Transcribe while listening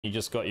You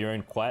just got your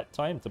own quiet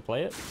time to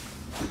play it.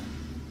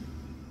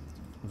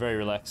 Very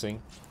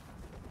relaxing.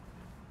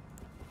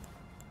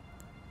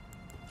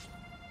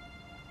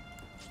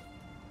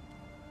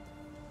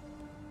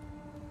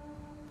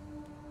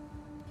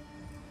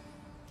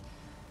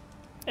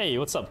 Hey,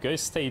 what's up,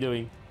 Ghost? How you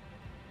doing?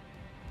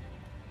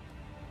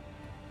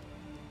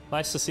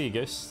 Nice to see you,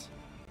 Ghost.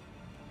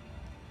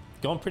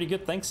 Going pretty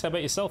good, thanks. How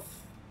about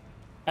yourself?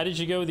 How did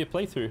you go with your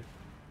playthrough?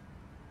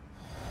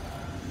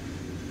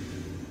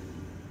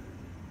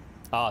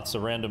 Ah, it's a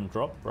random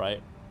drop,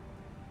 right?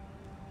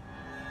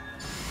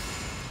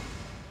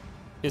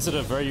 Is it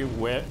a very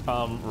rare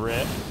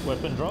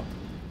weapon drop?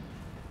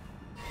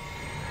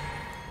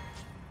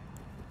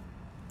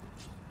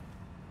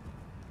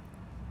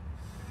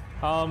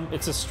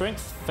 It's a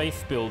strength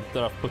faith build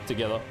that I've put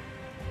together.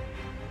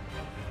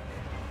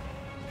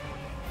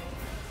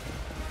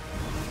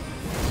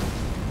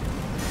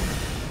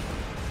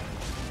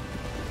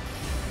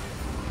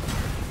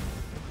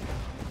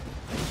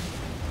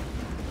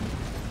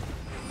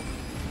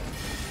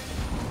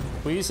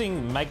 We're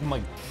using Magma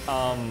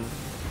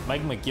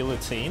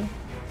Guillotine.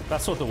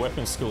 That's what the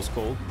weapon skill's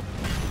called.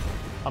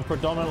 I'm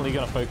predominantly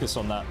going to focus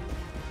on that.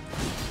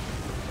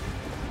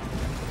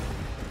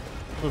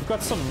 We've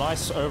got some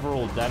nice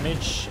overall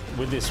damage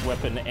with this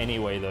weapon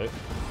anyway, though.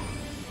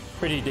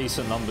 Pretty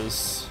decent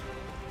numbers.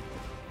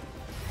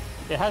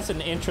 It has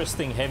an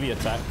interesting heavy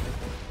attack.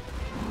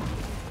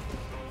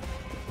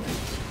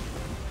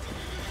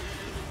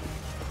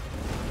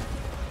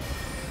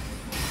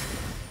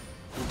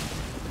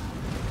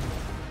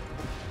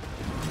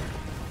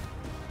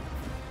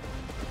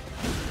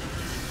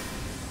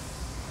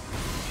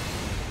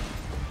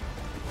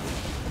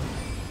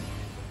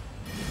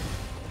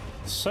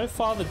 So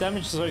far, the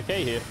damage is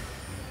okay here.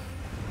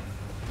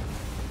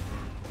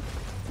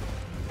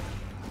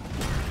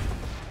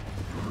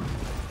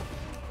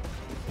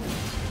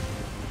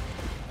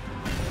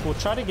 We'll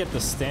try to get the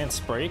stance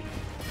break.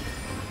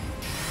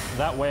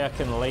 That way I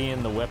can lay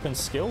in the weapon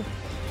skill.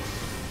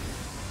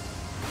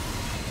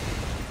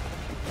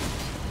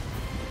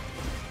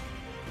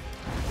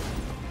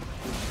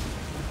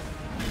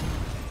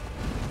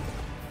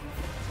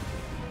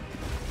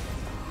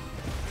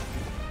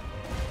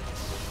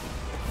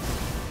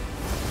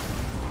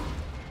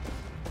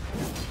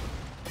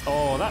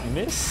 Oh, that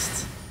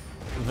missed.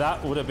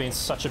 That would have been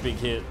such a big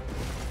hit.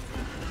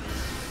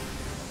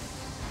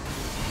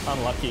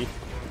 Unlucky.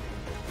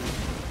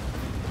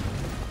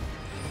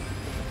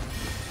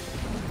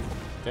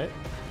 Okay.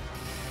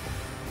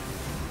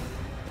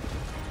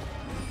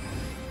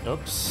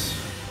 Oops.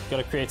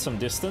 Gotta create some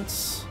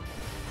distance.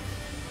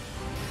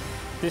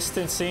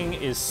 Distancing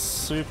is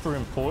super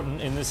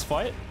important in this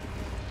fight.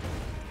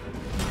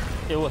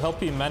 It will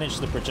help you manage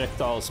the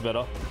projectiles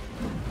better.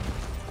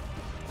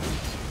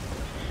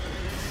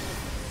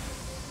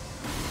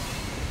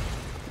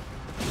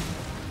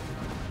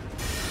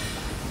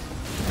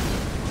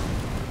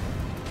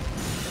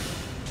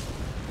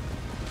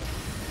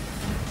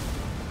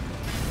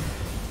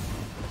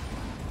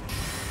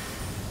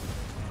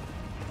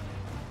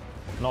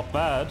 Not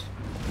bad.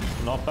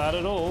 Not bad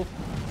at all.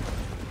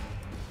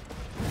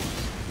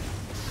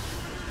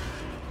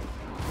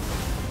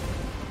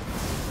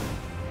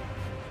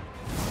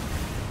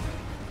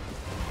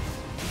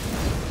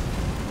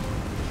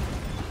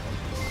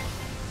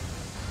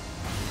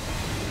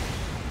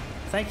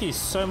 Thank you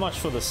so much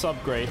for the sub,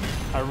 Gray.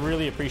 I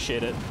really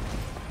appreciate it.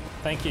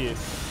 Thank you.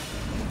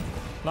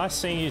 Nice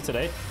seeing you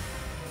today.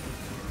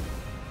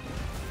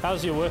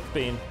 How's your work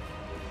been?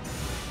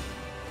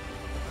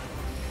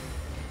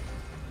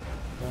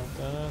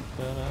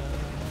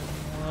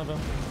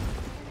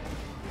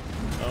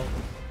 Oh.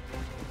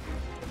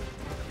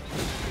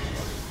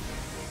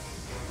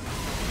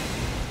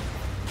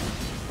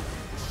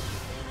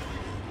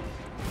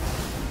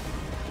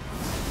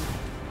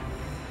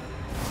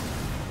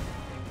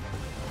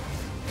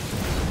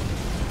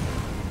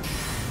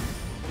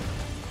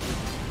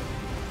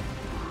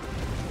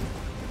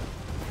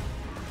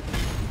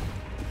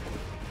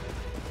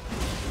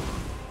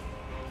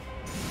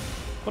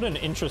 What an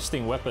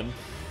interesting weapon.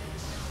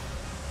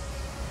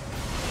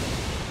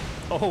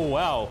 Oh,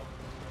 wow.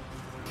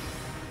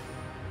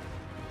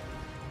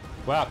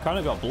 Wow, kind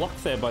of got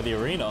blocked there by the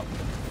arena.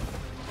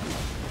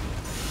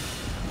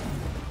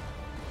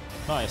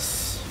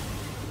 Nice.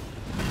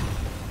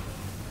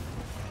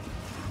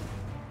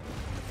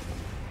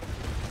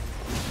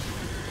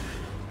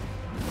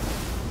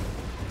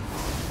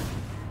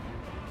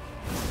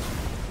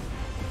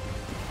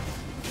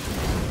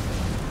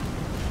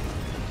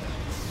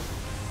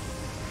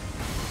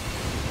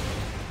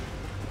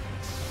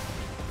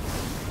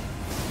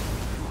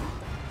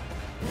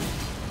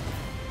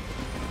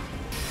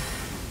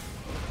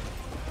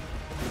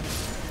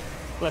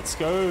 Let's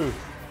go.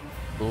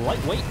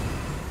 Lightweight.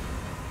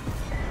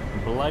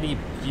 Bloody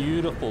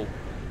beautiful.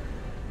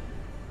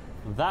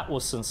 That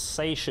was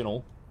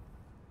sensational.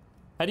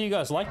 How do you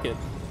guys like it?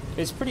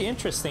 It's pretty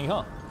interesting,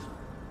 huh?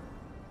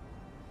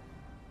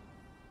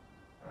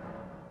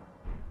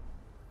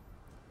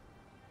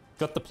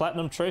 Got the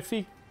platinum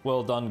trophy?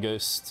 Well done,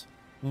 Ghost.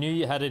 Knew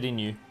you had it in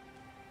you.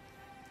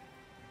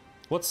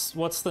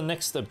 What's the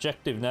next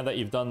objective now that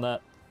you've done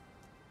that?